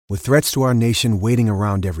With threats to our nation waiting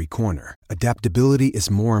around every corner, adaptability is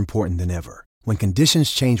more important than ever. When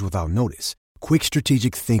conditions change without notice, quick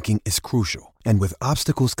strategic thinking is crucial. And with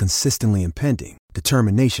obstacles consistently impending,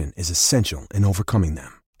 determination is essential in overcoming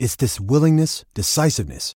them. It's this willingness,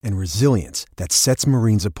 decisiveness, and resilience that sets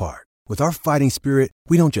Marines apart. With our fighting spirit,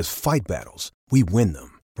 we don't just fight battles, we win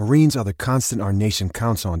them. Marines are the constant our nation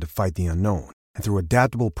counts on to fight the unknown. And through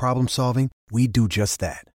adaptable problem solving, we do just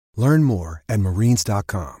that. Learn more at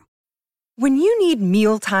marines.com. When you need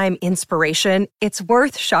mealtime inspiration, it's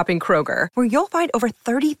worth shopping Kroger, where you'll find over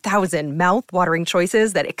 30,000 mouth-watering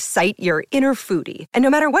choices that excite your inner foodie. And no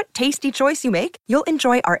matter what tasty choice you make, you'll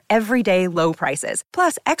enjoy our everyday low prices,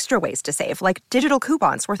 plus extra ways to save, like digital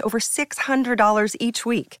coupons worth over $600 each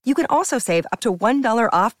week. You can also save up to $1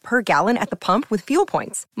 off per gallon at the pump with fuel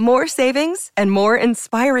points. More savings and more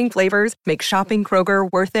inspiring flavors make shopping Kroger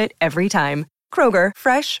worth it every time. Kroger,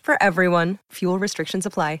 fresh for everyone. Fuel restrictions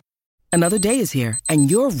apply. Another day is here,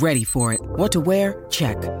 and you're ready for it. What to wear?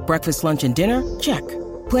 Check. Breakfast, lunch, and dinner? Check.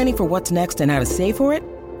 Planning for what's next and how to save for it?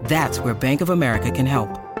 That's where Bank of America can help.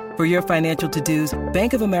 For your financial to-dos,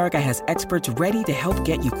 Bank of America has experts ready to help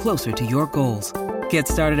get you closer to your goals. Get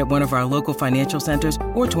started at one of our local financial centers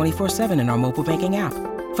or 24/7 in our mobile banking app.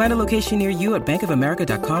 Find a location near you at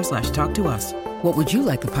bankofamerica.com/talktous. What would you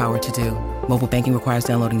like the power to do? Mobile banking requires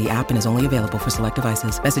downloading the app and is only available for select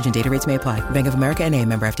devices. Message and data rates may apply. Bank of America N.A.,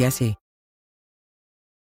 member FDIC.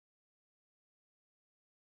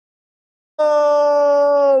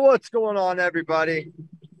 Oh, what's going on, everybody?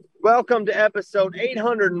 Welcome to episode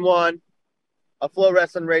 801 of Flow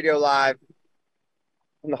Wrestling Radio Live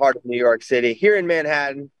from the heart of New York City, here in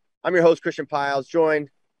Manhattan. I'm your host, Christian Piles, joined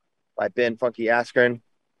by Ben Funky Askren.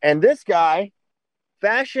 And this guy,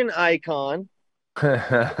 fashion icon,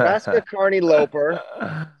 Nebraska Carney Loper,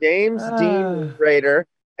 James Dean Raider,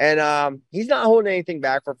 and he's not holding anything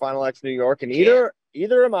back for Final X New York, and either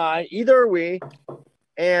am I, either are we.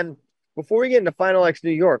 And before we get into Final X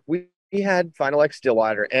New York, we had Final X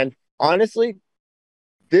Stillwater, and honestly,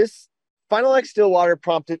 this Final X Stillwater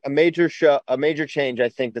prompted a major change. I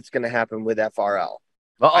think that's going to happen with FRL.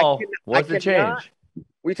 What's the change?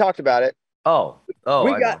 We talked about it.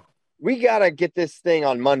 We gotta get this thing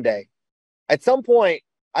on Monday. At some point,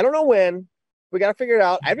 I don't know when, we gotta figure it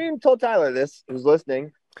out. I haven't even told Tyler this, who's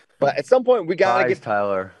listening, but at some point we gotta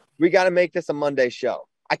make this a Monday show.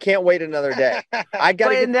 I can't wait another day.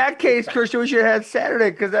 In that case, Christian, we should have had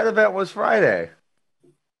Saturday because that event was Friday.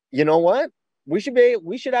 You know what? We should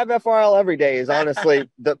have FRL every day. Is honestly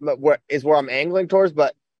where I'm angling towards.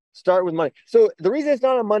 But start with Monday. So the reason it's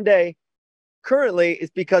not on Monday currently is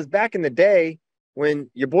because back in the day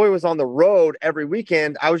when your boy was on the road every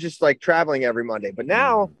weekend, I was just like traveling every Monday. But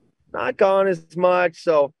now, not gone as much.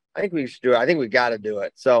 So I think we should do it. I think we got to do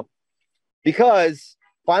it. So because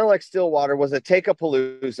Final X Stillwater was a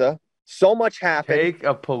take-a-palooza. So much happened.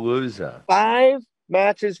 Take-a-palooza. 5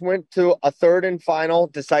 matches went to a third and final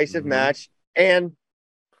decisive match. And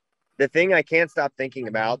the thing I can't stop thinking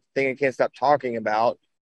about, the thing I can't stop talking about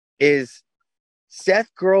is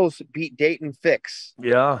Seth Gross beat Dayton Fix.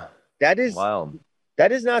 Yeah. That is wild.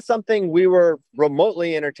 That is not something we were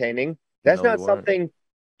remotely entertaining. That's not something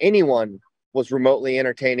anyone was remotely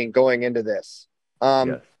entertaining going into this.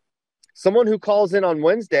 Yes. Someone who calls in on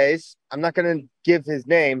Wednesdays, I'm not going to give his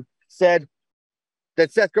name, said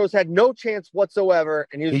that Seth Gross had no chance whatsoever,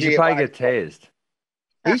 and he should probably get tased.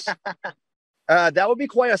 That would be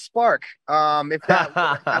quite a spark. If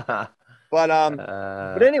that,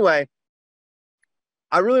 but anyway,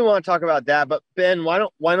 I really want to talk about that. But Ben, why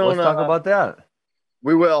don't let's talk about that?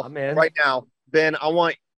 We will right now. Ben, I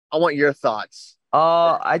want your thoughts.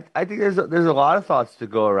 I think there's a lot of thoughts to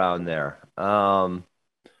go around there.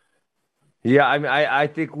 Yeah, I mean, I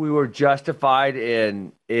think we were justified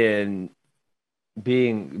in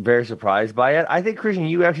being very surprised by it. I think, Christian,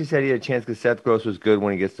 you actually said he had a chance because Seth Gross was good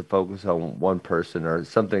when he gets to focus on one person or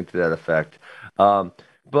something to that effect.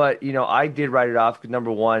 But, I did write it off because, number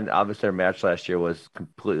one, obviously our match last year was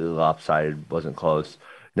completely lopsided, wasn't close.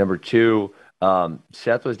 Number two,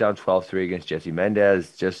 Seth was down 12-3 against Jesse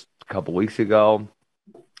Mendez just a couple weeks ago.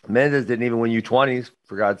 Mendez didn't even win U20s,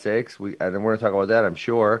 for God's sakes. And then we're going to talk about that, I'm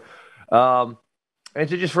sure. And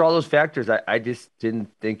so just for all those factors, I just didn't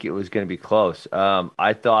think it was going to be close.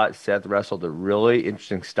 I thought Seth wrestled a really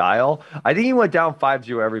interesting style. I think he went down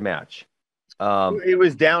 5-0 every match. He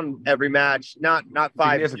was down every match, not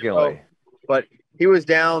 5-0, but he was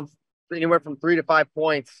down anywhere from 3 to 5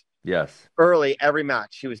 points. Yes. Early every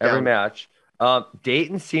match. He was down. Every match.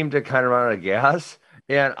 Dayton seemed to kind of run out of gas.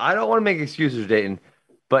 And I don't want to make excuses for Dayton,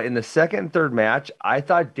 But in the second and third match, I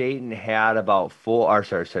thought Seth had about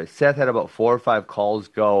 4 or 5 calls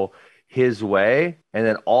go his way, and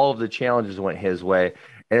then all of the challenges went his way,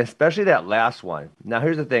 and especially that last one. Now,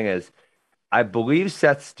 here's the thing is, I believe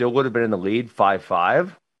Seth still would have been in the lead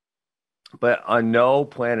 5-5, but on no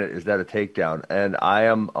planet is that a takedown, and I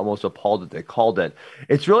am almost appalled that they called it.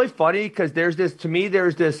 It's really funny because there's this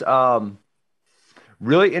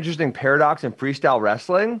really interesting paradox in freestyle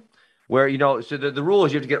wrestling where, so the rule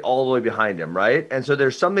is you have to get all the way behind him, right? And so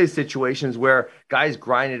there's some of these situations where guys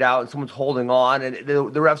grind it out and someone's holding on and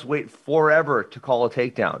the refs wait forever to call a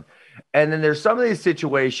takedown. And then there's some of these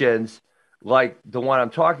situations like the one I'm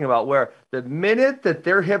talking about where the minute that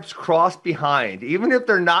their hips cross behind, even if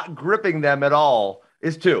they're not gripping them at all,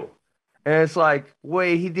 is 2. And it's like,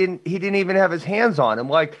 wait, he didn't even have his hands on him.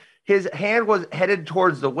 Like, his hand was headed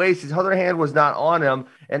towards the waist. His other hand was not on him.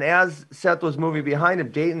 And as Seth was moving behind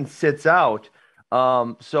him, Dayton sits out.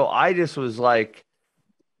 So I just was like,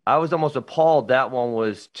 I was almost appalled that one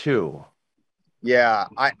was 2. Yeah,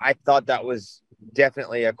 I thought that was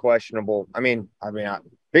definitely a questionable.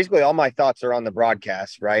 Basically all my thoughts are on the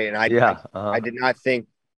broadcast, right? And I did not think.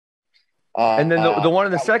 And then the one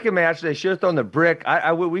in the second match, they should have thrown the brick.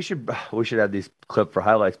 We should have these clip for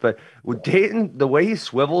highlights. But with Dayton, the way he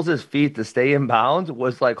swivels his feet to stay in bounds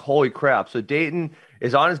was like, holy crap. So Dayton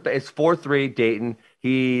is on it's 4-3 Dayton.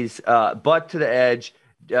 He's butt to the edge.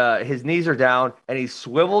 His knees are down, and he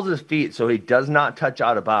swivels his feet so he does not touch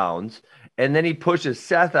out of bounds. And then he pushes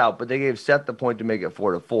Seth out, but they gave Seth the point to make it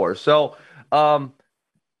 4-4. So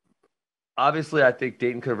obviously, I think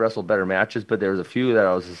Dayton could have wrestled better matches, but there was a few that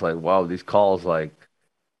I was just like, wow, these calls, like,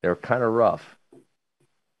 they're kind of rough.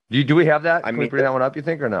 Do we have that? Can we bring that one up, you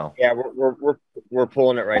think, or no? Yeah, we're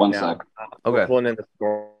pulling it right now. Okay. We're pulling in the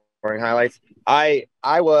scoring highlights.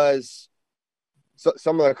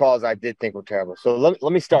 Some of the calls I did think were terrible. So let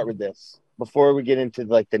me start with this before we get into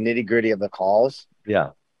like the nitty gritty of the calls.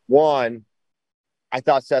 Yeah. 1, I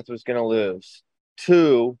thought Seth was going to lose.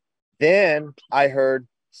 2, then I heard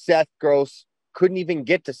Seth Gross couldn't even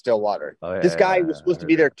get to Stillwater. This guy was supposed to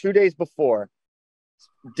be there 2 days before.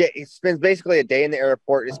 He spends basically a day in the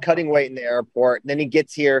airport, is cutting weight in the airport. And then he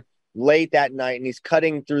gets here late that night and he's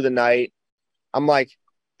cutting through the night. I'm like,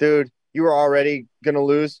 dude, you were already going to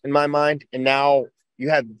lose in my mind. And now you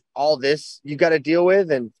have all this you got to deal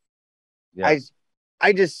with. And yeah.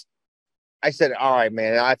 I said, all right,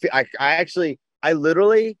 man. I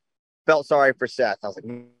literally felt sorry for Seth. I was like,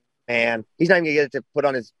 man, he's not even gonna get to put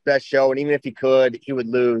on his best show, and even if he could, he would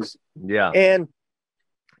lose. Yeah, and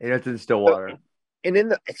it's in Stillwater. And in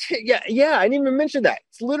the I didn't even mention that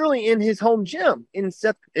it's literally in his home gym in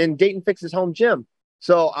Dayton Fix's home gym.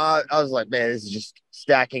 So I was like, man, this is just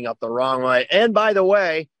stacking up the wrong way. And by the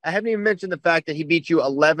way, I haven't even mentioned the fact that he beat you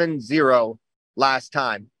 11-0 last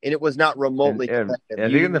time, and it was not remotely competitive. I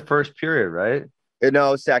think in the first period, right?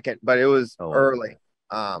 No, second, but it was early.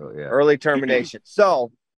 Early termination.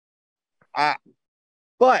 So.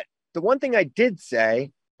 But the one thing I did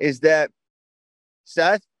say is that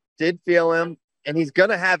Seth did feel him, and he's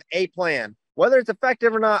going to have a plan. Whether it's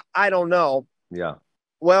effective or not, I don't know. Yeah.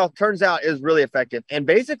 Well, turns out it was really effective. And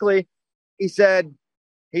basically, he said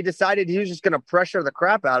he decided he was just going to pressure the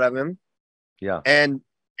crap out of him. Yeah. And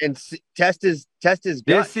test his this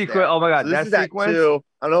sequence. Oh my God, so that sequence.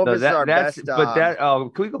 I don't know if this is our best. But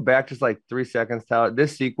can we go back just like 3 seconds, Tyler?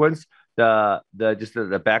 This sequence.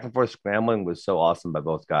 The back and forth scrambling was so awesome by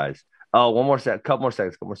both guys. Oh, couple more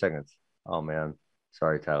seconds. Oh man,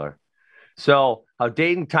 sorry, Tyler. So how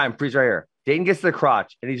Dayton freeze right here. Dayton gets to the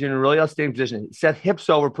crotch and he's in a really outstanding position. Seth hips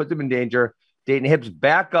over, puts him in danger. Dayton hips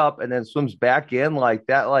back up and then swims back in like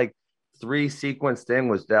that. Like 3 sequence thing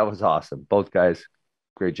was awesome. Both guys,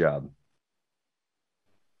 great job.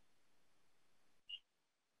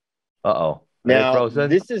 Now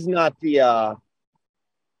this is not the.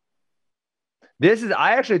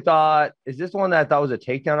 I actually thought, is this one that I thought was a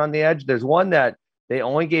takedown on the edge? There's one that they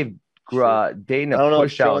only gave Dayton a push out. I don't know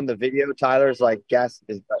if showing the video, Tyler's like, guess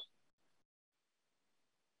is.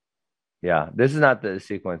 Yeah, this is not the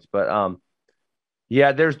sequence, but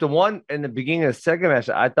yeah, there's the one in the beginning of the second match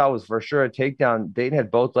that I thought was for sure a takedown. Dayton had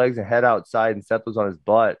both legs and head outside, and Seth was on his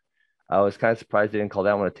butt. I was kind of surprised they didn't call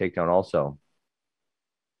that one a takedown also.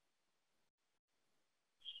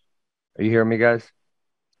 Are you hearing me, guys?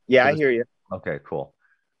 Yeah, I hear you. Okay, cool.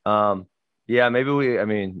 Yeah, maybe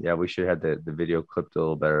we should have the video clipped a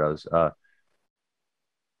little better. Is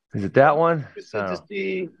it that one?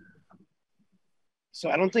 So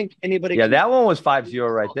I don't think anybody. Yeah, that one was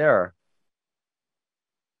 5-0 right there.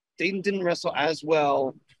 Dayton didn't wrestle as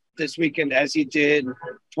well this weekend as he did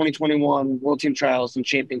 2021 World Team Trials and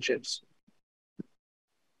Championships.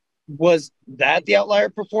 Was that the outlier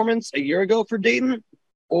performance a year ago for Dayton?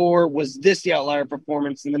 Or was this the outlier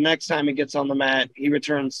performance? And the next time he gets on the mat, he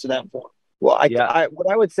returns to that form. Well, what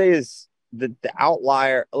I would say is the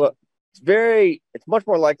outlier. Look, it's much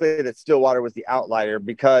more likely that Stillwater was the outlier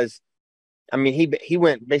because, I mean, he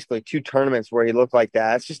went basically 2 tournaments where he looked like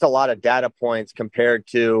that. It's just a lot of data points compared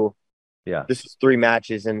to, this is 3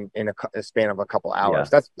 matches in a span of a couple hours.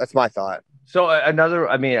 Yeah. That's my thought. So if we're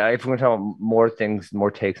going to talk about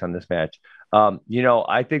more takes on this match,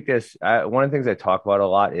 I think one of the things I talk about a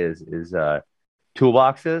lot is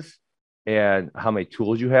toolboxes and how many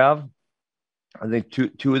tools you have. I think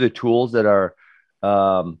two of the tools that are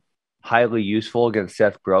highly useful against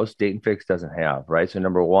Seth Gross, Dayton Fix doesn't have, right? So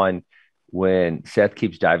number one, when Seth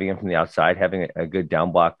keeps diving in from the outside, having a good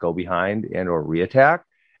down block go behind and or reattack.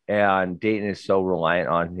 And Dayton is so reliant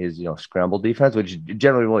on his, scramble defense, which is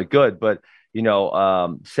generally really good. But,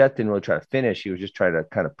 Seth didn't really try to finish. He was just trying to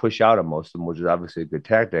kind of push out on most of them, which is obviously a good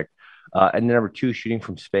tactic. And then number 2, shooting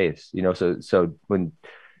from space, so when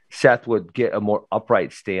Seth would get a more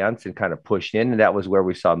upright stance and kind of push in, and that was where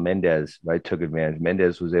we saw Mendez, right, took advantage.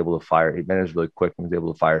 Mendez was able to fire. Mendez was really quick and was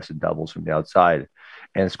able to fire some doubles from the outside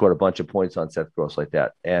and scored a bunch of points on Seth Gross like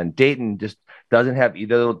that. And Dayton just doesn't have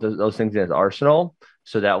either of those things in his arsenal.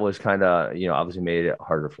 So that was kind of, obviously made it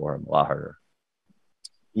harder for him, a lot harder.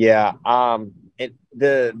 Yeah.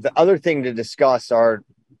 The other thing to discuss are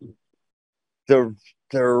the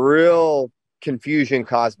real confusion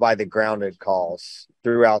caused by the grounded calls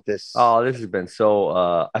throughout this. Oh, this has been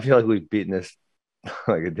so. I feel like we've beaten this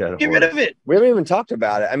like a dead horse. Get rid of it. We haven't even talked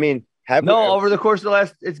about it. I mean, over the course of the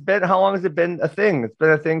last, how long has it been a thing? It's been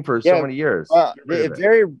a thing for so many years. It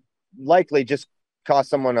very likely just cost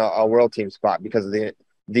someone a world team spot because of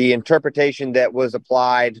the interpretation that was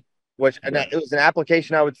applied, it was an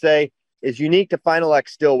application I would say is unique to Final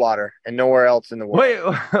X Stillwater and nowhere else in the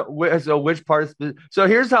world. Wait, so which part? So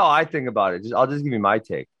here's how I think about it. I'll just give you my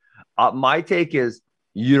take. My take is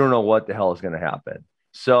you don't know what the hell is going to happen.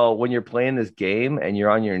 So when you're playing this game and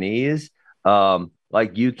you're on your knees,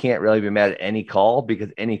 you can't really be mad at any call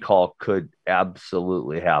because any call could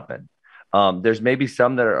absolutely happen. There's maybe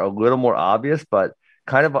some that are a little more obvious, but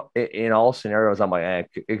kind of in all scenarios, I'm like,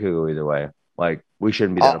 it could go either way. Like we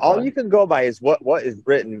shouldn't be. All you can go by is what is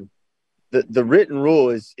written. The written rule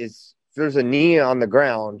is if there's a knee on the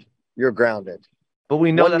ground, you're grounded. But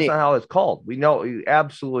we know that's not how it's called. We know, you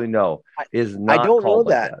absolutely know is not. I don't know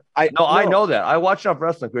that. I know that. I watch enough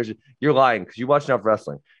wrestling, Christian. You're lying because you watch enough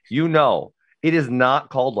wrestling. You know it is not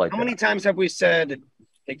called like that. How many times have we said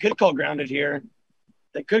they could call grounded here?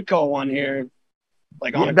 They could call one here,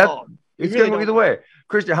 on a call. It's going to go either way.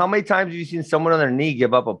 Christian, how many times have you seen someone on their knee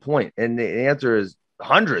give up a point? And the answer is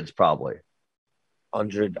hundreds, probably.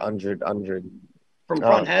 100. From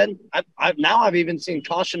front head? I've even seen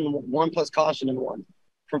caution 1 plus caution in 1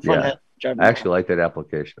 from front head. I actually like that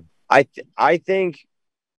application. I think,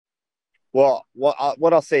 what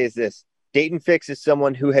I'll say is this. Dayton Fix is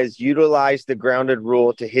someone who has utilized the grounded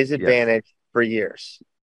rule to his advantage for years.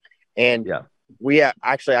 And we have,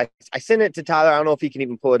 actually, I sent it to Tyler. I don't know if he can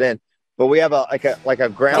even pull it in, but we have a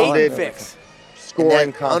grounded Fix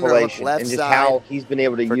scoring compilation and just how he's been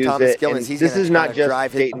able to use Thomas it. And this is not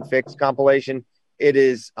just Dayton Fix compilation. It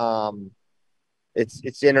is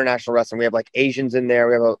it's international wrestling. We have Asians in there.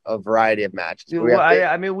 We have a variety of matches.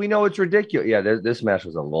 We know it's ridiculous. Yeah, this match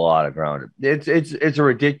was a lot of grounded. It's a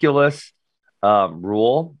ridiculous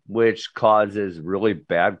rule which causes really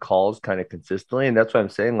bad calls kind of consistently, and that's why I'm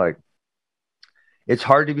saying it's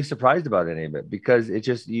hard to be surprised about any of it because it's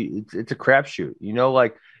just it's a crapshoot.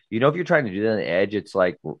 If you're trying to do that on the edge, it's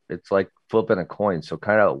like flipping a coin. So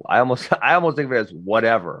kind of I almost think of it as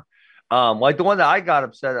whatever. The one that I got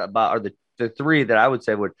upset about are the 3 that I would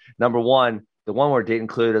say would, number 1, the one where Dayton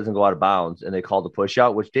clearly doesn't go out of bounds and they called the push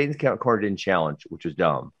out, which Dayton's corner didn't challenge, which was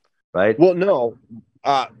dumb, right? Well, no,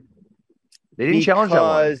 they didn't challenge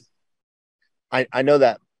that one. I know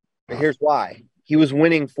that, but here's why. He was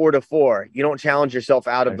winning 4-4. You don't challenge yourself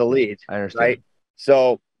out of the lead. I understand. Right?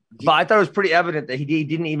 So, but I thought it was pretty evident that he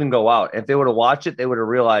didn't even go out. If they would have watched it, they would have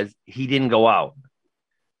realized he didn't go out.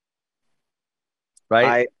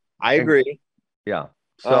 Right? I agree. Yeah.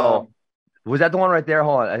 So was that the one right there?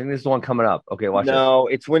 Hold on. I think this is the one coming up. Okay, watch it. No,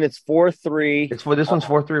 it's when it's 4-3. This one's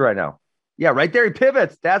 4-3 right now. Yeah, right there. He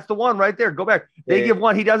pivots. That's the one right there. Go back. They give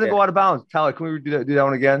one. He doesn't go out of bounds. Tyler, can we do that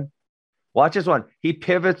one again? Watch this one. He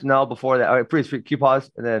pivots. No, before that. All right, please, can you pause?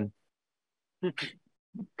 And then.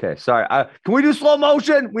 Okay, sorry. Can we do slow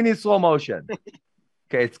motion? We need slow motion.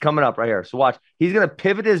 Okay, it's coming up right here. So watch. He's going to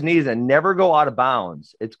pivot his knees and never go out of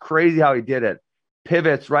bounds. It's crazy how he did it.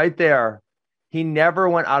 Pivots right there. he never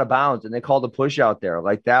went out of bounds, and they called a push out there.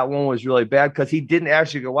 Like that one was really bad because he didn't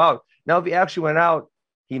actually go out. Now, if he actually went out,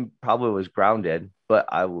 he probably was grounded. But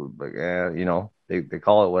I would, they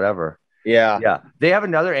call it whatever. Yeah. They have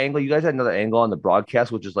another angle. You guys had another angle on the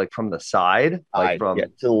broadcast, which is like from the side, like from to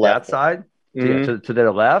the left that side to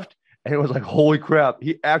their left, and it was like, holy crap,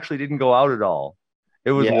 he actually didn't go out at all.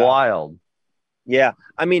 It was wild. Yeah,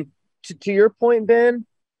 I mean, to your point, Ben,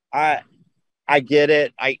 I get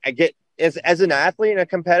it. I get as an athlete and a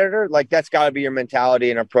competitor, like that's got to be your mentality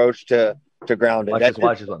and approach to grounding.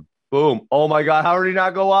 Watch this one. Boom! Oh my God, how did he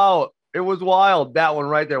not go out? It was wild. That one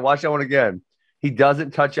right there. Watch that one again. He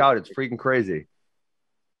doesn't touch out. It's freaking crazy.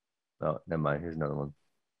 Oh, never mind. Here's another one.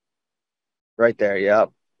 Right there. Yep.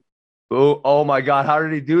 Oh my God, how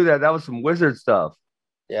did he do that? That was some wizard stuff.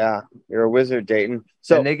 Yeah, you're a wizard, Dayton.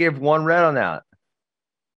 So and they gave 1 red on that.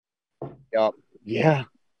 Yep. Yeah.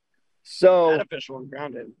 So Mad official went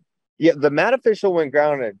grounded. Yeah, the Mad official went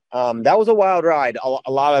grounded. That was a wild ride,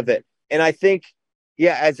 a lot of it. And I think,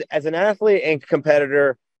 as an athlete and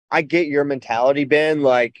competitor, I get your mentality, Ben.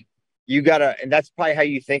 Like you gotta, and that's probably how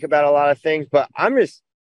you think about a lot of things. But I'm just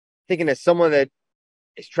thinking as someone that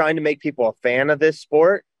is trying to make people a fan of this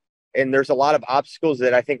sport, and there's a lot of obstacles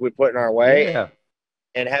that I think we put in our way. Yeah.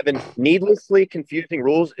 And having needlessly confusing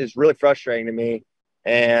rules is really frustrating to me.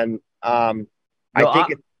 And I think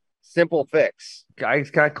it's simple fix.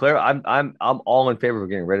 Guys, can I clear? I'm all in favor of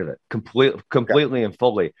getting rid of it completely and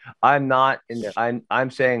fully. I'm not.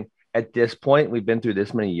 I'm saying at this point we've been through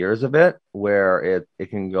this many years of it where it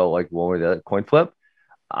can go like one or the other, coin flip.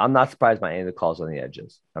 I'm not surprised by any of the calls on the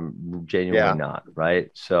edges. I'm genuinely not, right?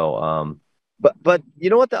 So but you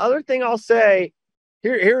know what? The other thing I'll say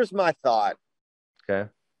here's my thought. Okay.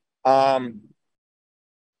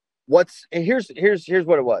 Here's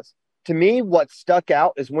what it was. To me, what stuck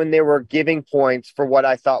out is when they were giving points for what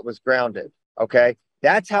I thought was grounded. Okay.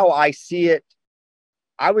 That's how I see it.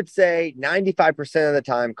 I would say 95% of the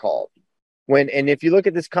time called. And if you look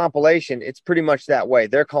at this compilation, it's pretty much that way.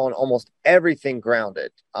 They're calling almost everything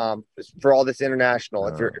grounded for all this international,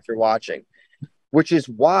 if you're watching, which is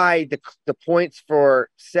why the points for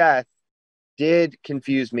Seth did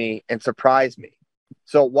confuse me and surprise me.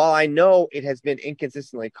 So while I know it has been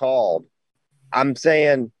inconsistently called, I'm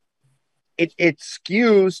saying it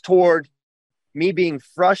skews toward me being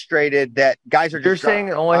frustrated that guys are just. You're saying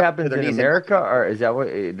it only happens in America, or is that what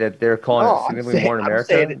that they're calling it significantly more in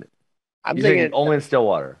America? I'm saying only in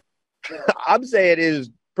Stillwater. I'm saying it is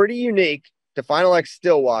pretty unique to Final X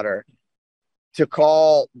Stillwater to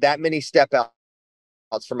call that many step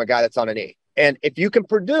outs from a guy that's on a knee. And if you can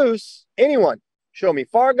produce anyone, show me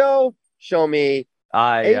Fargo, show me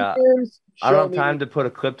Asians, I don't have time to put a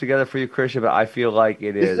clip together for you, Christian, but I feel like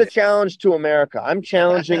this is a challenge to America. I'm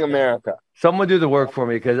challenging America. Someone do the work for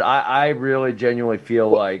me because I really genuinely feel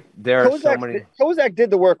like there are so many. Kozak did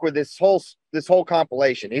the work with this whole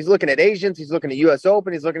compilation. He's looking at Asians. He's looking at U.S.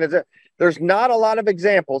 Open. He's looking at there's not a lot of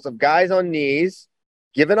examples of guys on knees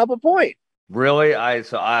giving up a point. Really?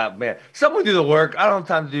 Man, someone do the work. I don't have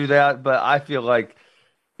time to do that, but I feel like,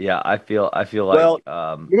 I feel like.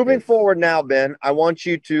 Well, moving forward now, Ben, I want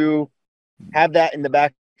you to have that in the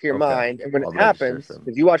back of your mind. And when it happens,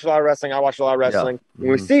 because you watch a lot of wrestling, I watch a lot of wrestling. Yeah.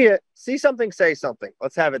 When we see something, say something.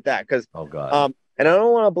 Let's have it that. Because, and I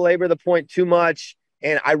don't want to belabor the point too much.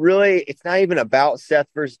 And it's not even about Seth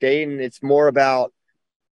versus Dayton. It's more about,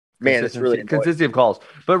 man, it's really consistency of calls.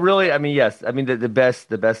 But really, I mean, yes. I mean, the best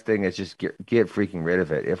thing is just get freaking rid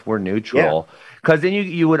of it if we're neutral. Because then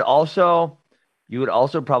you would also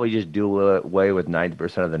probably just do away with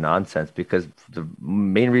 90% of the nonsense because the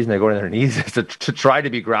main reason they go to their knees is to try to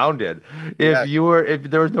be grounded. If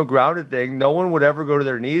there was no grounded thing, no one would ever go to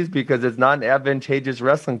their knees because it's not an advantageous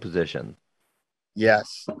wrestling position.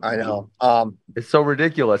 Yes, I know. It's so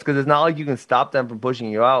ridiculous because it's not like you can stop them from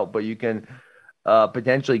pushing you out, but you can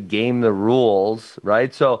potentially game the rules,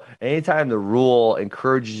 right? So anytime the rule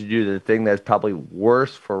encourages you to do the thing that's probably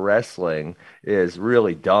worse for wrestling is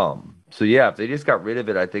really dumb. So if they just got rid of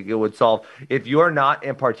it, I think it would solve. If you are not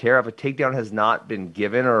in parterre, if a takedown has not been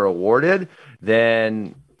given or awarded,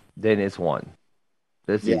 then it's won.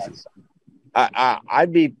 That's easy.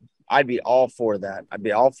 I'd be all for that. I'd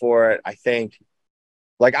be all for it. I think,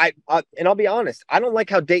 like and I'll be honest, I don't like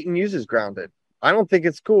how Dayton uses grounded. I don't think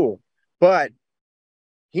it's cool, but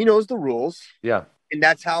he knows the rules. Yeah, and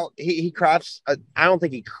that's how he crafts. I don't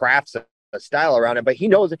think he crafts a style around it, but he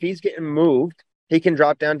knows if he's getting moved, he can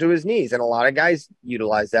drop down to his knees, and a lot of guys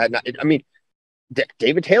utilize that. I mean,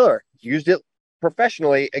 David Taylor used it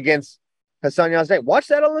professionally against Hassan Yazdi. Watch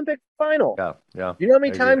that Olympic final. Yeah. You know how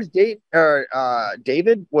many times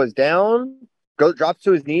David was down, drops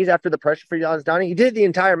to his knees after the pressure for Giannis Donnie. He did the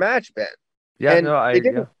entire match, Ben. Yeah, And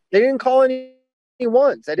no, they didn't call any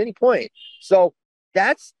ones at any point. So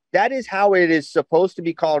that is how it is supposed to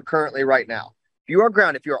be called currently right now. If you are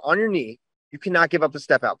grounded, if you're on your knee, you cannot give up a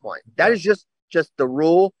step out point. That is just the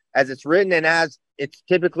rule as it's written and as it's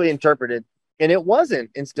typically interpreted. And it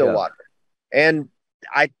wasn't in Stillwater. Yeah. And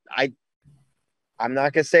I'm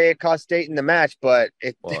not gonna say it cost Dayton the match, but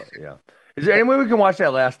it. Well, yeah. Is there any way we can watch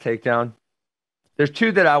that last takedown? There's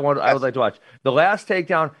two that I would like to watch. The last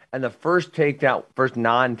takedown and the first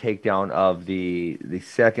non-takedown of the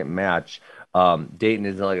second match. Dayton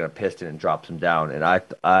is like a piston and drops him down, and I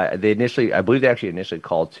believe they actually initially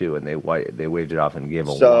called two, and they waved it off and gave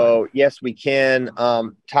a one. Yes, we can.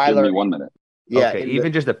 Tyler, give me 1 minute. Yeah, okay,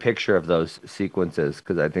 even just a picture of those sequences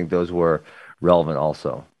because I think those were relevant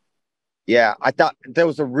also. Yeah, I thought that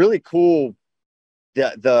was a really cool.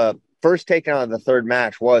 The first takedown of the third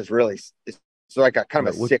match was really it's like a kind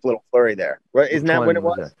of a sick little flurry there. Isn't that when it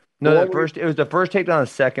was? No, it was the first takedown of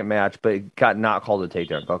the second match, but it got not called a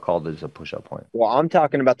takedown. It got called as a push-up point. Well, I'm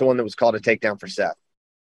talking about the one that was called a takedown for Seth.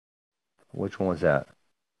 Which one was that?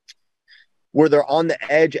 Where they're on the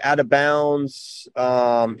edge, out of bounds,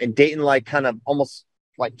 and Dayton like kind of almost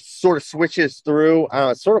like sort of switches through. I don't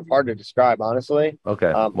know. It's sort of hard to describe, honestly.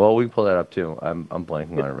 Okay. Well, we can pull that up too. I'm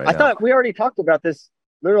blanking on it right now. I thought we already talked about this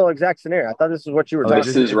literal exact scenario. I thought this is what you were talking about.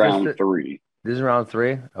 This is round 3. This is round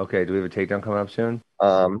 3? Okay. Do we have a takedown coming up soon?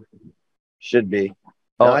 Should be.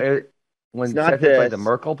 When Seth hit the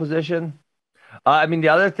Merkel position? I mean, the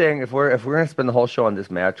other thing, if we're gonna spend the whole show on this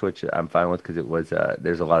match, which I'm fine with because it was there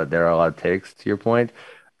are a lot of takes to your point,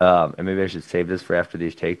 and maybe I should save this for after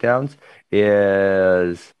these takedowns.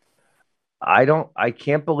 I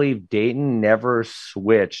can't believe Dayton never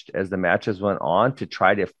switched as the matches went on to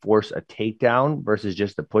try to force a takedown versus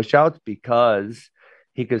just the pushouts because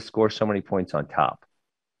he could score so many points on top,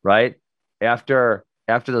 right? After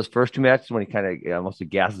those first 2 matches when he kind of almost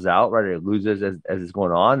gasses out, right, or loses as it's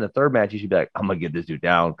going on, the third match, you should be like, I'm going to get this dude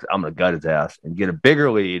down because I'm going to gut his ass and get a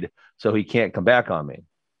bigger lead so he can't come back on me.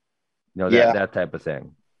 That type of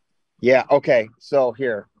thing. Yeah, okay. So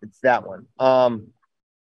here, it's that one.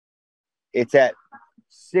 It's at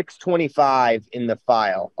 6:25 in the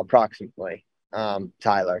file, approximately,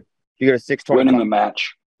 Tyler. If you go to 6:25. Winning the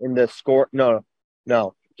match. In the score, no.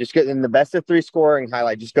 Just get in the best of 3 scoring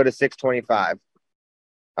highlight. Just go to 6:25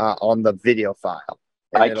 on the video file.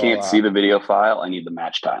 I can't see the video file. I need the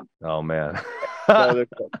match time. Oh man. There's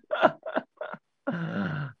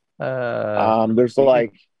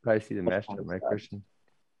like I see the match time, right, Christian?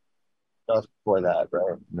 Just before that,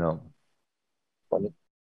 right? No.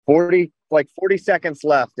 40 seconds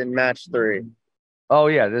left in match 3. Oh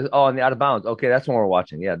yeah, on the out of bounds. Okay, that's when we're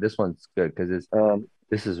watching. Yeah, this one's good because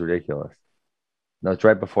this is ridiculous. No, it's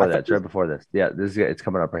right before that. It's right before this. Yeah, it's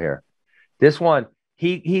coming up right here. This one,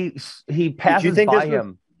 he passes by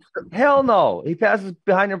him. Hell no. He passes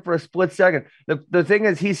behind him for a split second. The thing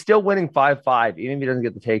is, he's still winning 5-5, even if he doesn't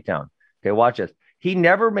get the takedown. Okay, watch this. He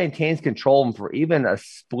never maintains control of him for even a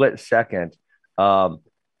split second.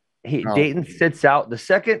 Dayton sits out. The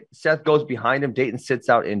second Seth goes behind him, Dayton sits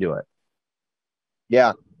out into it.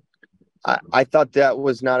 Yeah. I thought that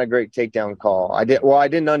was not a great takedown call. I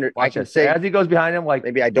didn't I can say as he goes behind him, like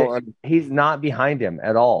maybe I don't. He's not behind him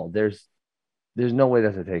at all. There's no way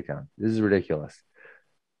that's a takedown. This is ridiculous.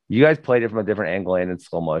 You guys played it from a different angle and in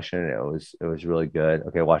slow motion. And it was really good.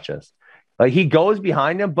 Okay, watch this. Like he goes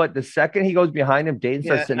behind him, but the second he goes behind him, Dayton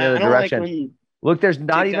starts sitting in the direction. Look, there's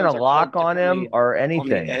not even a lock on him or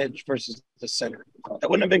anything. On the edge versus the center.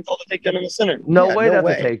 That wouldn't have been called a takedown in the center. No way that's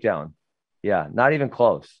a takedown. Yeah, not even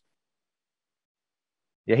close.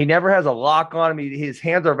 Yeah, he never has a lock on him. His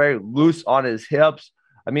hands are very loose on his hips.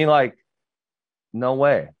 I mean, like, no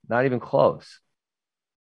way. Not even close.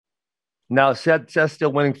 Now, Seth's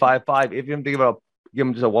still winning 5-5. If you give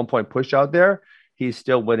him just a 1-point push out there, he's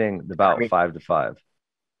still winning about 5-5.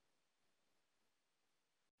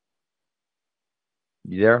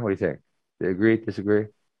 You there? What do you think? Do you agree? Disagree?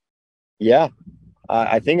 Yeah.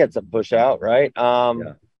 I think it's a push out, right?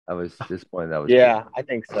 Yeah. I was disappointed. I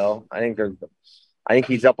think so. I think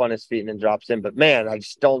he's up on his feet and then drops in. But man, I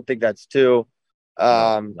just don't think that's two.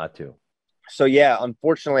 Not two. So yeah,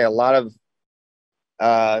 unfortunately, a lot of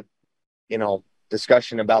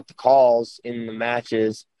discussion about the calls in the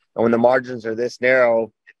matches, and when the margins are this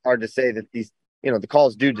narrow, it's hard to say that these the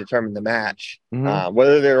calls do determine the match. Mm-hmm.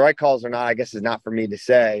 Whether they're the right calls or not, I guess is not for me to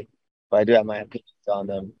say, but I do have my opinions on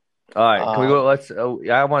them. All right, can we go?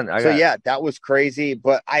 That was crazy,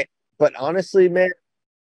 but honestly, man.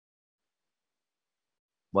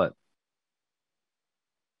 What?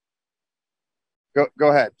 Go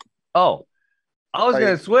ahead. Oh, I was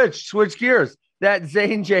going to switch gears. That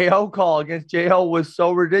Zayn JO call against JO was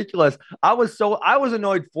so ridiculous. I was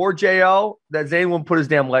annoyed for JO that Zayn wouldn't put his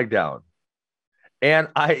damn leg down. And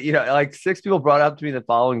like 6 people brought up to me the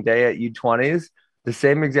following day at U20s, the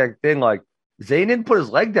same exact thing. Like, Zayn didn't put his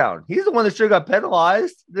leg down. He's the one that should have got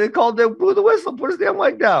penalized. They blew the whistle, put his damn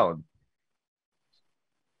leg down.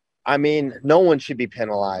 I mean, no one should be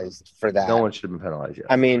penalized for that. No one should have been penalized yet.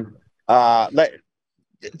 I mean, the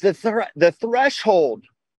threshold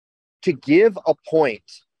to give a point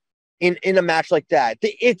in a match like that,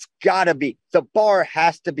 it's got to be, the bar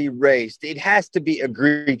has to be raised. It has to be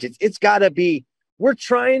egregious. It's got to be, we're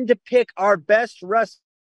trying to pick our best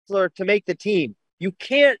wrestler to make the team. You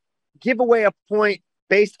can't give away a point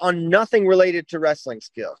based on nothing related to wrestling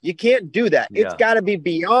skill. You can't do that. Yeah. It's got to be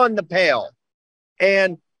beyond the pale.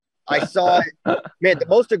 And I saw it, man, the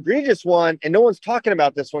most egregious one, and no one's talking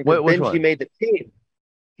about this one because Benji made the team.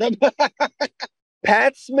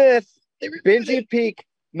 Pat Smith, Benji Peak,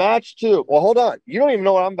 match 2. Well, hold on. You don't even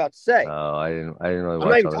know what I'm about to say. Oh, I didn't really watch. I'm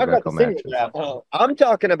not even talking about the singlet. I'm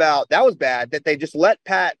talking about, that was bad, that they just let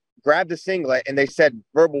Pat grab the singlet and they said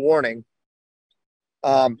verbal warning.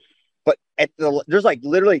 But there's like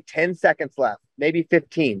literally 10 seconds left, maybe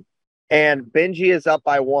 15. And Benji is up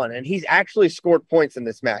by 1. And he's actually scored points in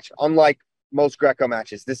this match, unlike most Greco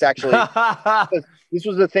matches. This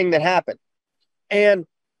was the thing that happened. And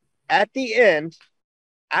at the end,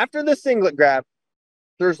 after the singlet grab,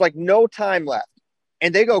 there's like no time left.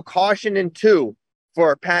 And they go caution in 2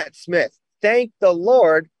 for Pat Smith. Thank the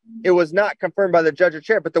Lord it was not confirmed by the judge or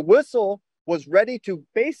chair, but the whistle was ready to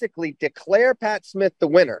basically declare Pat Smith the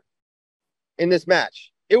winner in this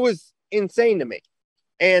match. It was insane to me.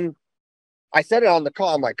 And I said it on the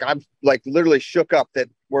call. I'm like literally shook up that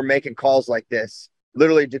we're making calls like this.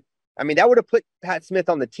 Literally, that would have put Pat Smith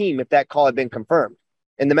on the team if that call had been confirmed.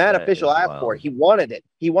 And the Mad official asked for it. He wanted it.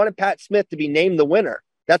 He wanted Pat Smith to be named the winner.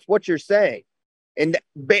 That's what you're saying. And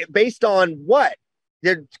based on what?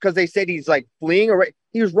 Because they said he's like fleeing, or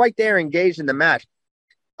he was right there engaged in the match.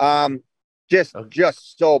 Just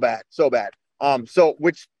so bad. And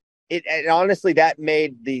honestly, that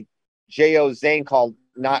made the J.O. Zayn call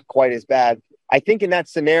not quite as bad. I think in that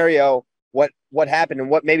scenario, what happened and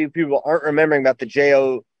what maybe people aren't remembering about the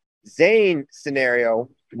J.O. Zayn scenario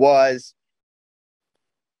was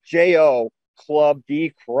J.O. clubbed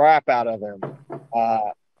the crap out of him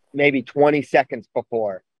maybe 20 seconds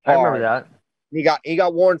before. I remember that. He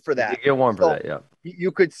got warned for that. You get warned for that, yeah.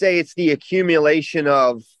 You could say it's the accumulation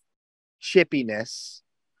of chippiness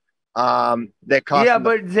that cost. Yeah,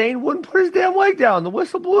 but Zayn wouldn't put his damn leg down. The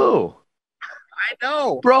whistle blew. I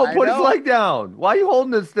know. Bro, put his leg down. Why are you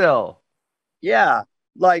holding it still? Yeah.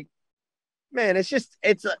 Like, man,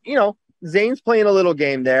 Zayn's playing a little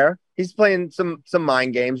game there. He's playing some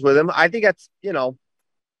mind games with him. I think that's,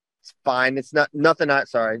 it's fine. It's nothing.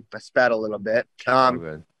 Sorry, I spat a little bit.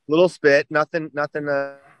 Little spit. Nothing.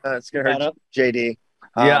 It's gonna hurt JD.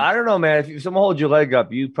 Yeah, I don't know, man. If someone holds your leg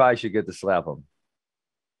up, you probably should get to slap him.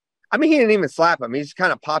 I mean, he didn't even slap him. He just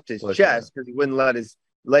kind of popped his chest because he wouldn't let his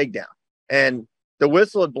leg down. And the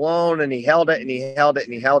whistle had blown, and he held it, and he held it,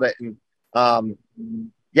 and he held it. And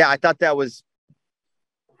I thought that was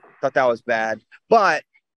bad. But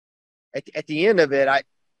at the end of it, I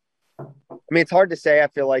mean, it's hard to say. I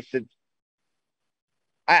feel like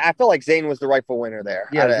I feel like Zayn was the rightful winner there.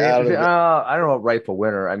 Yeah, I don't know, rightful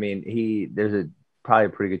winner. I mean, there's probably a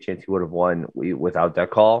pretty good chance he would have won without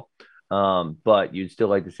that call. But you'd still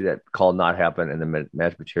like to see that call not happen and the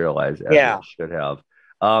match materialize as it should have.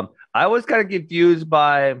 I was kind of confused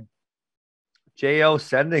by J.O.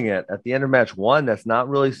 sending it at the end of match 1. That's not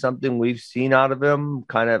really something we've seen out of him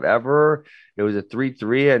kind of ever. It was a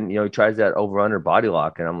 3-3, and he tries that over-under body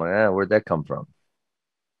lock, and I'm like, where'd that come from?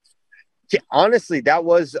 Yeah, honestly, that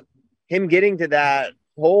was him getting to that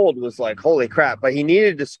hold was like, holy crap, but he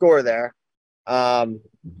needed to score there. And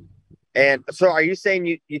so are you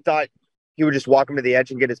saying you thought he would just walk him to the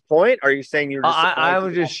edge and get his point? Or are you saying you were just I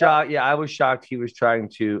was just shocked. Yeah, I was shocked he was trying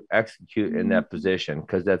to execute in that position,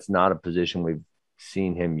 because that's not a position we've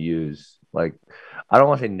seen him use. Like, I don't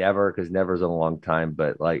want to say never, because never is a long time,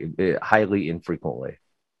 but like highly infrequently.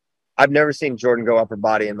 I've never seen Jordan go upper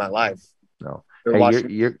body in my life. No. Hey,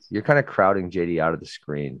 you're kind of crowding JD out of the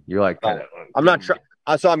screen. You're like, I'm not trying.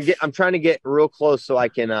 So I'm trying to get real close so I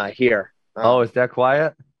can hear. Is that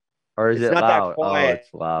quiet? Or is it not loud? That quiet. Oh,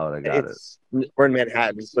 it's loud. I got it. We're in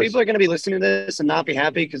Manhattan. People are going to be listening to this and not be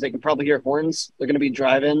happy because they can probably hear horns. They're going to be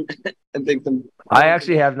driving and think them. I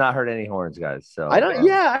actually have not heard any horns, guys. So I don't.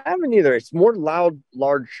 I haven't either. It's more loud,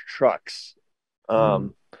 large trucks. Well,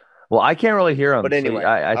 I can't really hear them. But anyway, so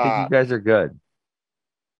I think you guys are good.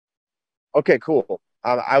 Okay, cool.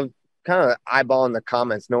 I was kind of eyeballing the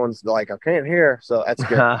comments. No one's like, I can't hear, so that's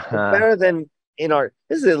good. It's better than in our.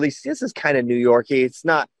 This is kind of New Yorky. It's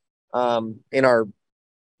not in our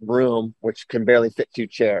room, which can barely fit 2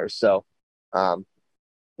 chairs. So,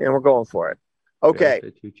 we're going for it. Okay,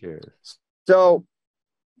 fit 2 chairs. So,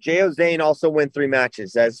 J.O. Zane also win 3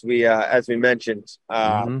 matches, as we mentioned.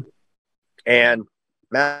 And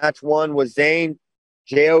match 1 was Zane.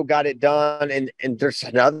 J.O. got it done, and there's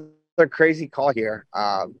another crazy call here,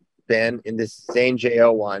 Ben, in this Zane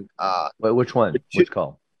J.O. one. Wait, which one? Which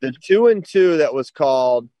call? The 2-2 that was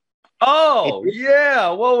called. Oh, yeah.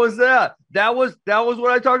 What was that? That was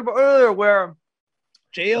what I talked about earlier, where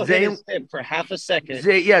J.O. hit his hip for half a second.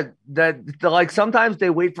 Like sometimes they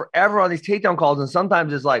wait forever on these takedown calls, and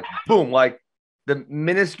sometimes it's like boom, like the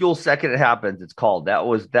minuscule second it happens, it's called. That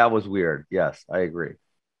was weird. Yes, I agree.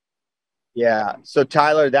 Yeah. So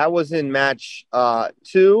Tyler, that was in match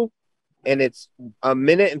 2, and it's 2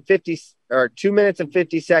 minutes and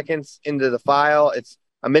 50 seconds into the file. It's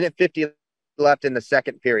 1:50 left in the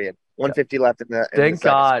second period. 1:50 left in the. Thank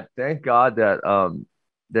God that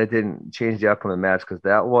that didn't change the outcome of the match, because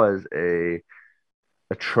that was a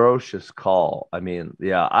atrocious call. I mean,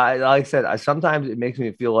 yeah, like I said, sometimes it makes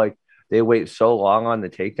me feel like they wait so long on the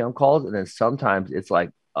takedown calls, and then sometimes it's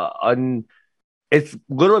like it's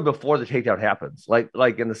literally before the takedown happens. Like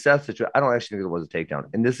in the Seth situation, I don't actually think there was a takedown.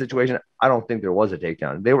 In this situation, I don't think there was a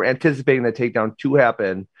takedown. They were anticipating the takedown to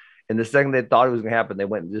happen, and the second they thought it was going to happen, they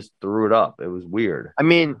went and just threw it up. It was weird. I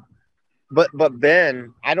mean, but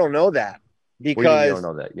Ben, I don't know that. Because you don't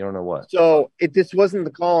know that. You don't know what. So this wasn't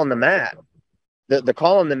the call on the mat. The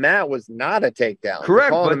call on the mat was not a takedown. Correct.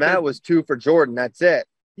 The call on the mat was 2 for Jordan. That's it.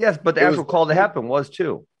 Yes, but the actual call that happened was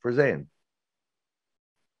 2 for Zane.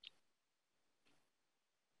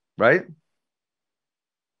 Right?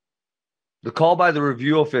 The call by the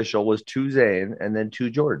review official was 2 Zane and then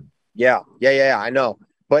 2 Jordan. Yeah. I know,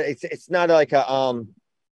 but it's not like a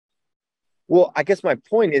Well, I guess my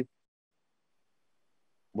point is.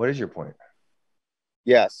 What is your point?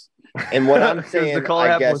 Yes. And what I'm saying, the call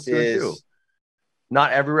I guess, is too.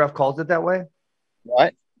 Not every ref calls it that way.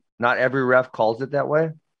 What? Not every ref calls it that way.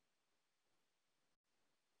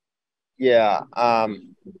 Yeah.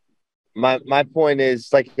 My point is,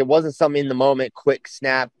 like, it wasn't some in the moment quick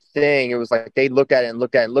snap thing. It was like they looked at it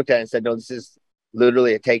and said, no, this is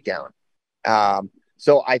literally a takedown.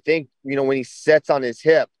 So I think, when he sets on his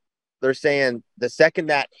hip, they're saying the second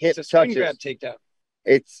that hip touches, grab takedown.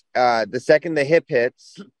 It's the second the hip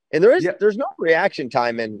hits, and there's no reaction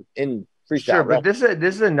time in freestyle. Sure, but this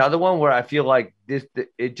is another one where I feel like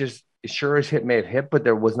it sure as hip may have hit, but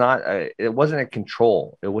there was not it wasn't a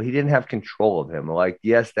control. He didn't have control of him. Like,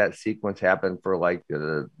 yes, that sequence happened for like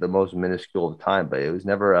the most minuscule of time, but it was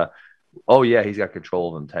never a he's got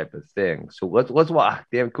control of him type of thing. So let's watch.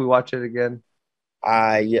 Damn, can we watch it again?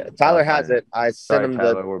 Yeah, Tyler has it. I sent him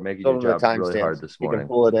Tyler, we're making your job really hard this morning. You can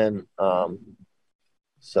pull it in.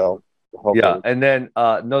 So hopefully. Yeah, and then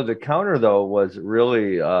the counter though was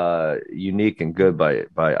really unique and good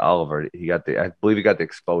by Oliver. I believe he got the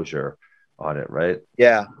exposure on it, right?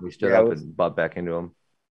 Yeah, he stood up and butt back into him.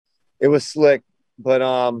 It was slick, but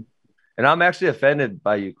and I'm actually offended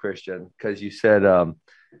by you, Christian, because you said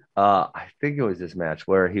I think it was this match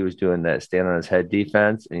where he was doing that stand on his head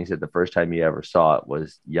defense, and he said the first time you ever saw it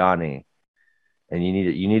was Yanni, and you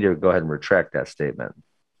need to go ahead and retract that statement.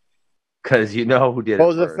 Because who did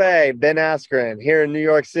it first. Ben Askren here in New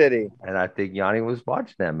York City. And I think Yanni was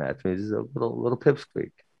watching that match. It was a little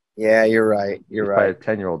pipsqueak. Yeah, you're right. You're right.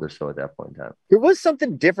 Probably a 10-year-old or so at that point in time. There was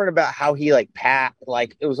something different about how he it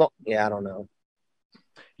was. I don't know.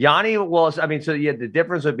 Yanni was. I mean, so the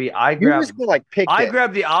difference would be I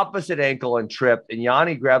grabbed the opposite ankle and tripped, and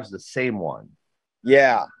Yanni grabs the same one.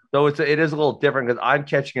 Yeah. So it is a little different because I'm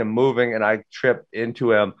catching him moving and I trip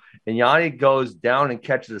into him, and Yanni goes down and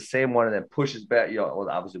catches the same one and then pushes back.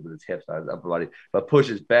 Obviously with his hips, not his upper body, but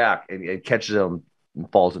pushes back and catches him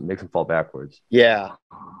and makes him fall backwards. Yeah.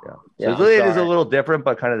 So it is a little different,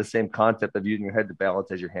 but kind of the same concept of using your head to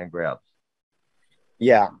balance as your hand grabs.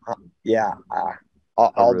 Yeah.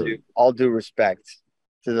 I'll do respect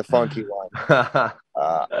to the funky one.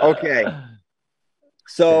 Okay.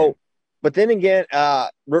 So. But then again,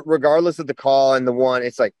 regardless of the call and the one,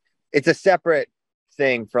 it's like it's a separate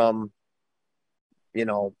thing from,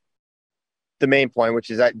 the main point,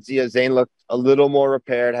 which is that Zane looked a little more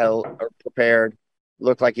prepared,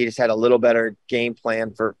 looked like he just had a little better game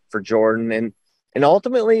plan for Jordan, and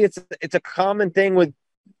ultimately it's a common thing with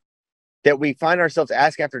that we find ourselves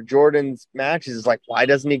asking after Jordan's matches is like, why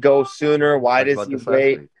doesn't he go sooner? Why does he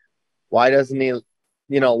wait? Why doesn't he,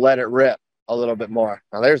 let it rip a little bit more?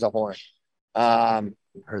 Now there's a horn.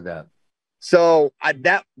 Heard that. So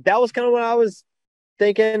that was kind of what I was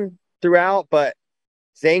thinking throughout, but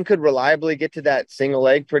Zane could reliably get to that single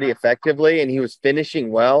leg pretty effectively, and he was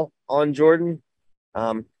finishing well on Jordan.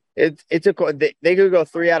 They could go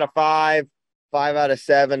 3 out of 5, 5 out of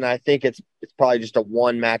 7. I think it's probably just a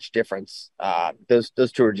one match difference. Those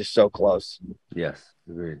two are just so close. Yes,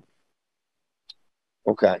 agreed.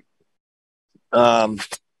 Okay.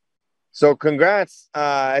 So congrats.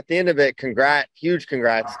 At the end of it, huge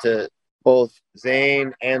congrats to both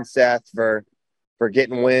Zane and Seth for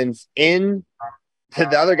getting wins in to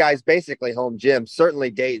the other guys' basically home gym.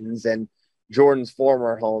 Certainly Dayton's and Jordan's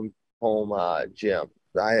former home gym.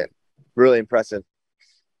 Really impressive.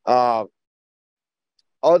 Other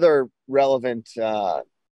relevant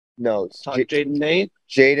notes. Jaden Nate.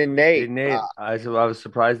 I was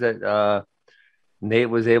surprised that Nate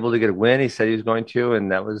was able to get a win. He said he was going to,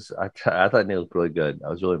 and I thought Nate looked really good. I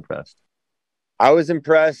was really impressed. I was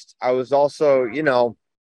impressed. I was also,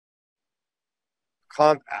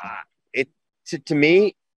 to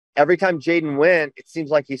me, every time Jaden went, it seems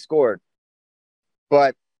like he scored,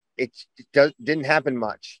 but it didn't happen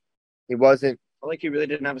much. He wasn't. I like he really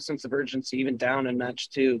didn't have a sense of urgency, even down in match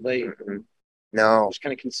 2 late. No, just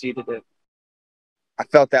kind of conceded it. I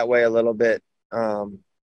felt that way a little bit,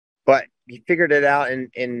 but he figured it out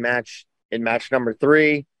in match number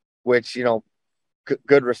 3, which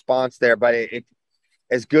good response there. But it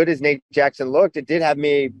as good as Nate Jackson looked, it did have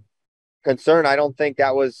me concerned. I don't think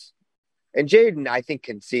that was. And Jaden, I think,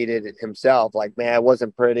 conceded it himself. Like, man, it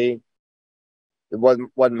wasn't pretty. It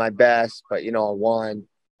wasn't my best, but I won.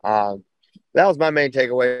 That was my main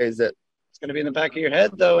takeaway. Is that it's going to be in the back of your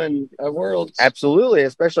head though in Worlds. Absolutely,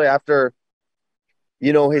 especially after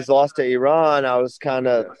his loss to Iran.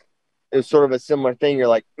 It was sort of a similar thing. You're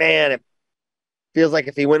like, man, it feels like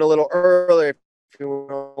if he went a little earlier, if he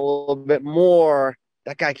went a little bit more,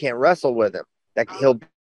 that guy can't wrestle with him. That he'll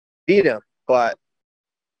beat him, but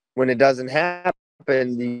when it doesn't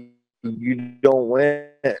happen, you don't win.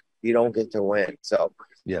 You don't get to win. So,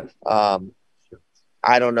 yeah.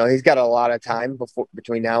 I don't know. He's got a lot of time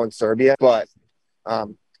between now and Serbia, but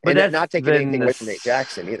that's not taking anything away from Nate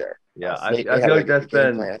Jackson either. Yeah, I feel like that's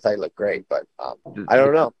been. I thought he looked great, but I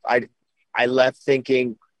don't know. I left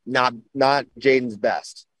thinking not Jaden's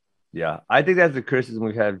best. Yeah, I think that's the criticism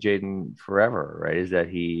we've had of Jaden forever, right? Is that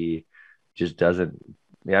he just doesn't.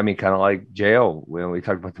 Yeah, I mean, kind of like Jo when we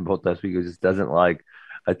talked about them both last week. He just doesn't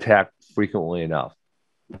attack frequently enough.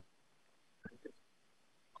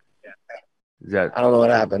 I don't know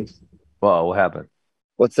what happened. Well, what happened?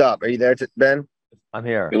 What's up? Are you there, Ben? I'm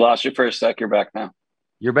here. We lost you for a sec. You're back now.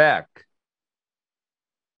 You're back.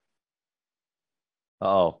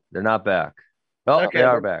 Oh, they're not back. Oh, okay, they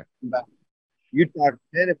are back. You talk.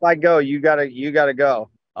 Ben, if I go, you gotta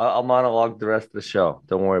go. I'll monologue the rest of the show.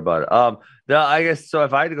 Don't worry about it. I guess so.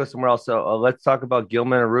 If I had to go somewhere else, so let's talk about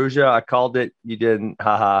Gilman and Arujau. I called it. You didn't.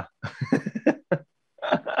 Haha.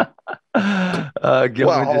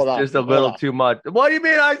 Gilman just a little too much. What do you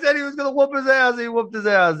mean? I said he was going to whoop his ass. He whooped his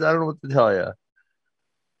ass. I don't know what to tell you.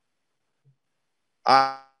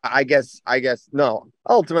 I guess no.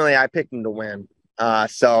 Ultimately, I picked him to win.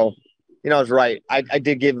 So I was right. I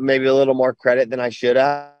did give maybe a little more credit than I should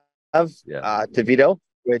have to Vito,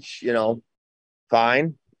 which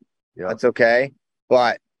fine. Yeah, that's okay.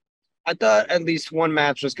 But I thought at least one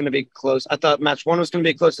match was going to be close. I thought match 1 was going to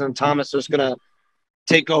be close, and Thomas was going to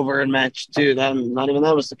take over in match 2. Then not even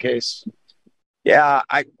that was the case. Yeah,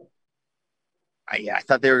 I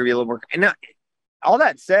thought they were going to be a little more. And all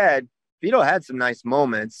that said, Vito had some nice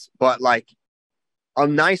moments, but a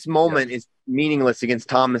nice moment is meaningless against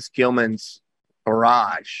Thomas Gilman's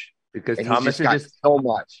barrage because Thomas just got so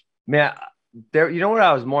much. Man, you know what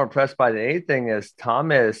I was more impressed by than anything is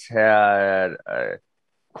Thomas had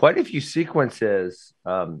quite a few sequences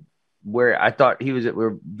where I thought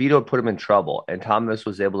where Vito put him in trouble and Thomas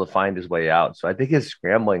was able to find his way out. So I think his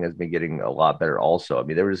scrambling has been getting a lot better also. I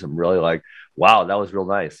mean, there was some really wow, that was real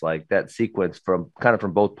nice. That sequence from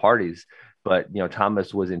both parties, but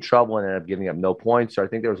Thomas was in trouble and ended up giving up no points. So I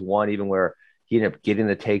think there was one even where he ended up getting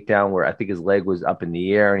the takedown where I think his leg was up in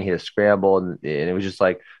the air and he had a scramble and it was just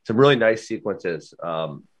some really nice sequences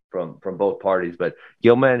from both parties. But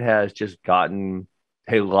Gilman has just gotten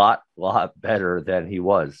a lot better than he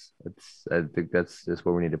was. I think that's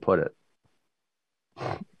where we need to put it.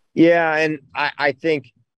 Yeah, and I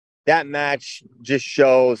think that match just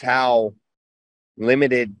shows how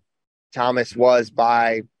limited Thomas was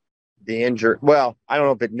by the injury. Well, I don't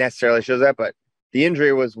know if it necessarily shows that, but the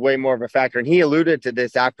injury was way more of a factor. And he alluded to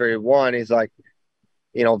this after he won. He's like,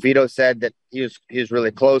 Vito said that he was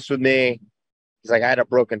really close with me. He's like, I had a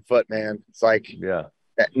broken foot, man. It's like, Yeah.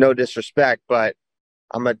 no disrespect, but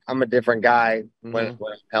I'm a different guy when I'm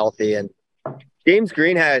healthy. And James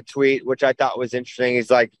Green had a tweet, which I thought was interesting.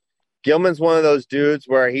 He's like, Gilman's one of those dudes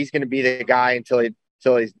where he's going to be the guy until he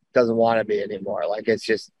doesn't want to be anymore. Like, it's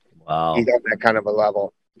just, Wow. he's on that kind of a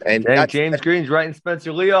level. And Dang, James Green's writing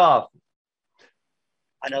Spencer Lee off.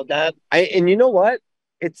 I know that. And you know what?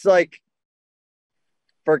 It's like,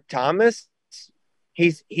 for Thomas,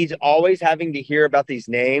 he's always having to hear about these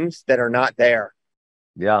names that are not there.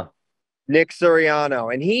 Yeah. Nick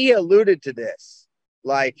Suriano, and he alluded to this.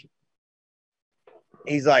 Like,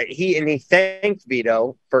 he's like, he thanked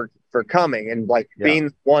Vito for coming and like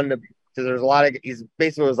being one to, because there's a lot of, he's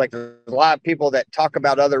basically was like, there's a lot of people that talk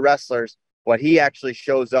about other wrestlers, but he actually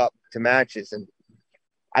shows up to matches. And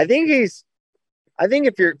I think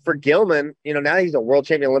if you're for Gilman, you know, now he's a world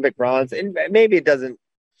champion, Olympic bronze, and maybe it doesn't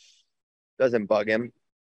bug him,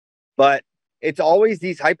 but it's always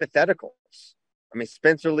these hypotheticals. I mean,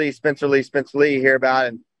 Spencer Lee, you hear about it,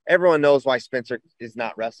 and everyone knows why Spencer is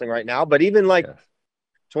not wrestling right now. But even like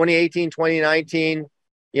 2018, 2019,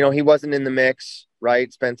 you know, he wasn't in the mix,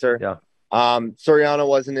 right, Spencer? Yeah. Soriano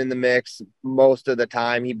wasn't in the mix most of the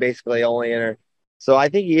time. He basically only entered. So I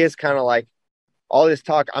think he is kind of like, all this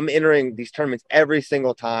talk, I'm entering these tournaments every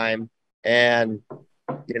single time, and,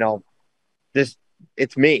 you know,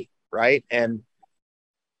 it's me, right? And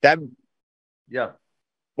that,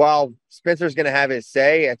 while Spencer's going to have his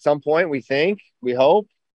say at some point, we hope,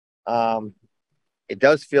 it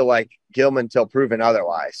does feel like Gilman till proven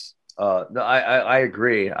otherwise. No, I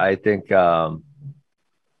agree. I think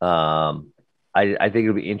I think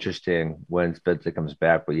it'll be interesting when Spencer comes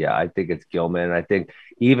back. But yeah, I think it's Gilman. I think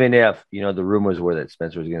even if, you know, the rumors were that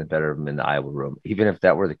Spencer was going to better him in the Iowa room, even if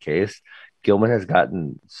that were the case, Gilman has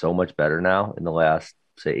gotten so much better now in the last,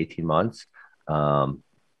 say, 18 months.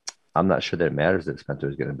 I'm not sure that it matters that Spencer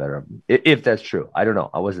is getting better. If that's true, I don't know.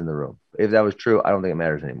 I was in the room. If that was true, I don't think it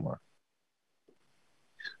matters anymore.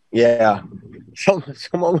 Yeah.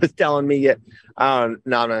 Someone was telling me, no, I'm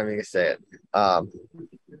not even going to say it. I'm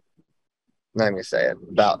not even going to say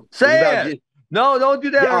it. No, don't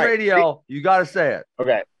do that on radio. Right. You got to say it.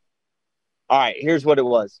 Okay. All right. Here's what it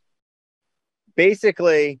was.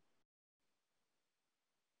 Basically,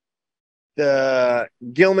 the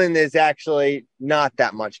Gilman is actually not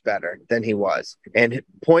that much better than he was, and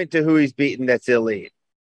point to who he's beaten that's elite.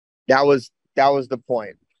 That was the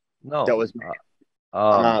point. No, that was.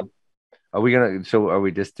 Are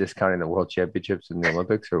we just discounting the world championships in the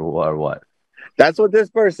Olympics or what? That's what this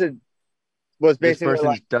person was basically. This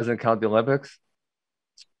person doesn't count the Olympics.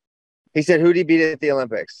 He said, "Who did he beat at the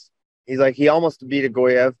Olympics?" He's like, he almost beat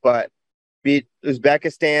Agoyev, but beat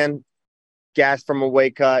Uzbekistan. Gas from a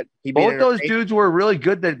weight cut. Both those dudes were really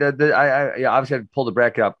good. I obviously had to pull the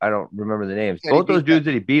bracket up. I don't remember the names. Both those dudes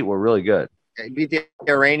that he beat were really good. He beat the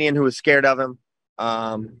Iranian who was scared of him.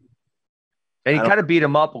 And he kind of beat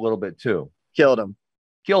him up a little bit too. Killed him.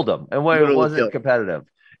 And when it wasn't competitive.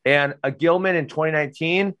 And a Gilman in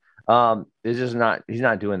 2019 is just not. He's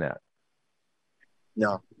not doing that.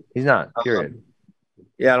 No, he's not. Period.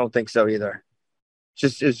 Yeah, I don't think so either.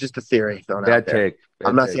 It's just a theory thrown out there.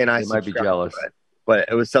 I'm not saying I might be jealous, but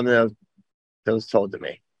it was something that was told to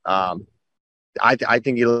me. I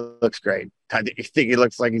think he looks great. I think he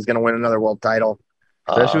looks like he's going to win another world title,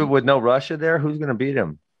 especially with no Russia there. Who's going to beat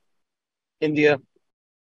him? India.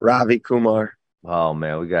 Ravi Kumar. Oh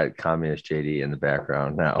man, we got communist JD in the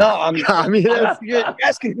background now. No, I'm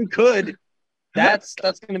asking who could. That's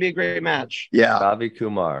going to be a great match. Yeah, Ravi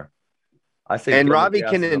Kumar. I think, and Ravi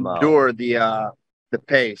can endure the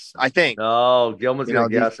pace, I think. No, Gilman's going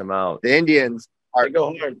to gas him out. The Indians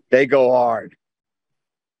They go hard.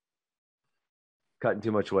 Cutting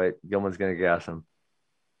too much weight. Gilman's going to gas him.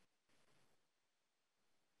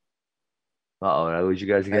 Uh-oh, did I lose you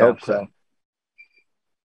guys again? I hope so.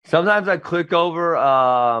 Sometimes I click over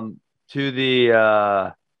to the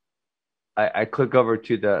I click over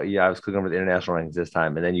to the I was clicking over the international rankings this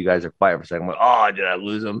time, and then you guys are quiet for a second. I'm like, oh, did I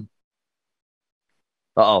lose him?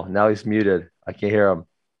 Uh-oh, now he's muted. I can't hear him.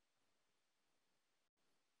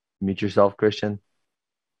 Mute yourself, Christian.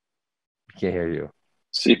 I can't hear you.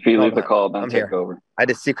 CP, leave the call, then take over. I had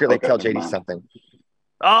to secretly tell JD something.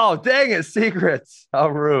 Oh, dang it, secrets. How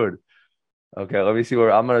rude. Okay, let me see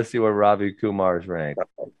I'm going to see where Ravi Kumar is ranked.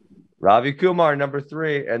 Ravi Kumar, number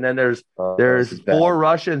 3. And then there's 4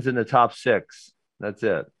 Russians in the top 6. That's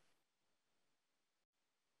it.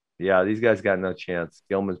 Yeah, these guys got no chance.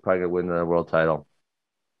 Gilman's probably going to win the world title.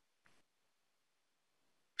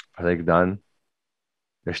 Are they done?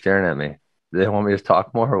 They're staring at me. Do they want me to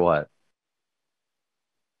talk more or what?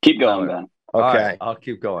 Keep going, Ben. Okay. Right, I'll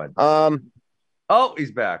keep going. Oh,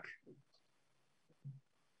 he's back.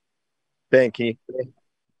 Ben, can you?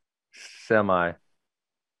 Semi.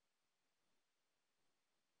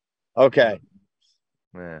 Okay.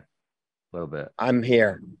 Yeah, a little bit. I'm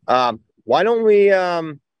here. Why don't we? I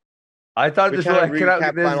thought this was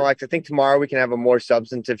recap Final X. I think tomorrow we can have a more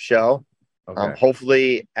substantive show. Okay.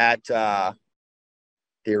 Hopefully at the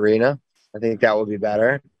arena. I think that would be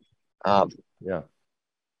better. Yeah.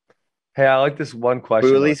 Hey, I like this one question.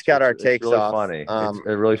 We at least got our takes really off. Funny. It's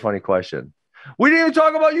a really funny question. We didn't even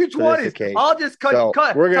talk about U20s. I'll just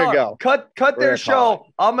cut. We're gonna go. Cut their show.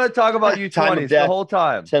 I'm gonna talk about U20s the whole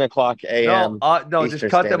time. 10:00 a.m. No, just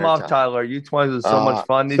cut them off, Tyler. U20s was so much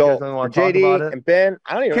fun. These guys don't want to talk about it. And Ben,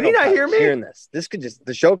 I don't even. Can he not hear me? Hearing this could just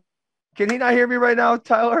the show. Can he not hear me right now,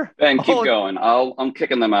 Tyler? Ben, keep going. I'm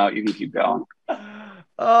kicking them out. You can keep going.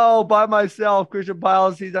 Oh, by myself, Christian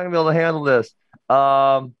Piles. He's not gonna be able to handle this.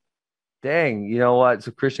 Dang, you know what?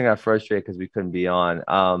 So Christian got frustrated because we couldn't be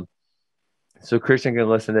on. So Christian can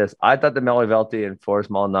listen to this. I thought the Mallory Velti and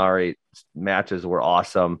Forrest Molinari matches were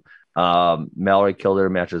awesome. Mallory killed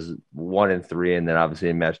her matches 1 and 3, and then obviously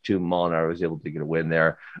in match 2, Molinari was able to get a win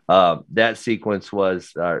there. That sequence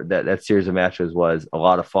was that series of matches was a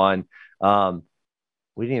lot of fun.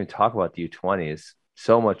 We didn't even talk about the U20s.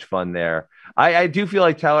 So much fun there. I do feel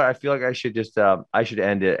like, Tyler, I feel like I should just I should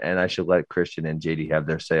end it, and I should let Christian and JD have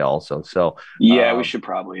their say also. So yeah, we should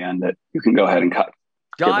probably end it. You can go ahead and cut.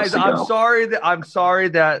 Guys, I'm sorry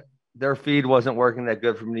that their feed wasn't working that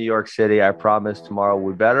good from New York City. I promise tomorrow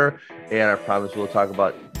will be better, and I promise we'll talk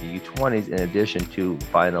about the U20s in addition to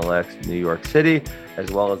Final X New York City,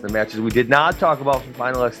 as well as the matches we did not talk about from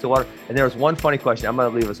Final X Stillwater. And there was one funny question. I'm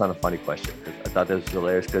going to leave us on a funny question because I thought this was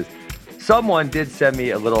hilarious because someone did send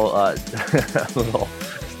me a little a little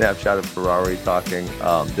snapshot of Ferrari talking.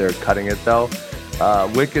 They're cutting it though.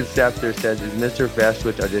 Wicked Scepter says, is Mr.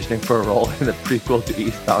 Fastwitch auditioning for a role in the prequel to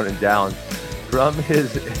Eastbound and Down? From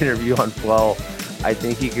his interview on Flow, I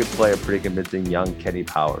think he could play a pretty convincing young Kenny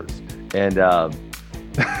Powers. And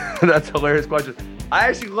that's a hilarious question. I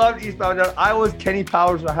actually loved Eastbound and Down. I was Kenny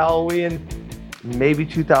Powers for Halloween, maybe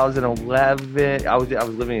 2011. I was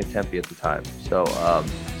living in Tempe at the time. So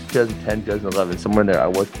 2010, 2011, somewhere in there, I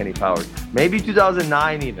was Kenny Powers. Maybe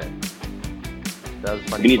 2009 even. That was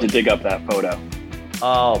funny. You need to dig up that photo.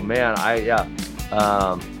 Oh man, I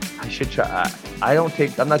should try. I'm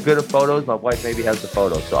not good at photos. My wife maybe has the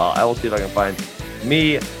photo, so I will see if I can find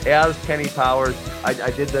me as Kenny Powers. I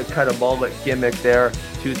did the kind of mullet gimmick there,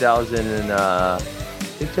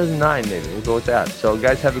 2009 maybe. We'll go with that. So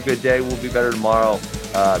guys, have a good day. We'll be better tomorrow.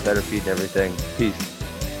 Better feed and everything. Peace.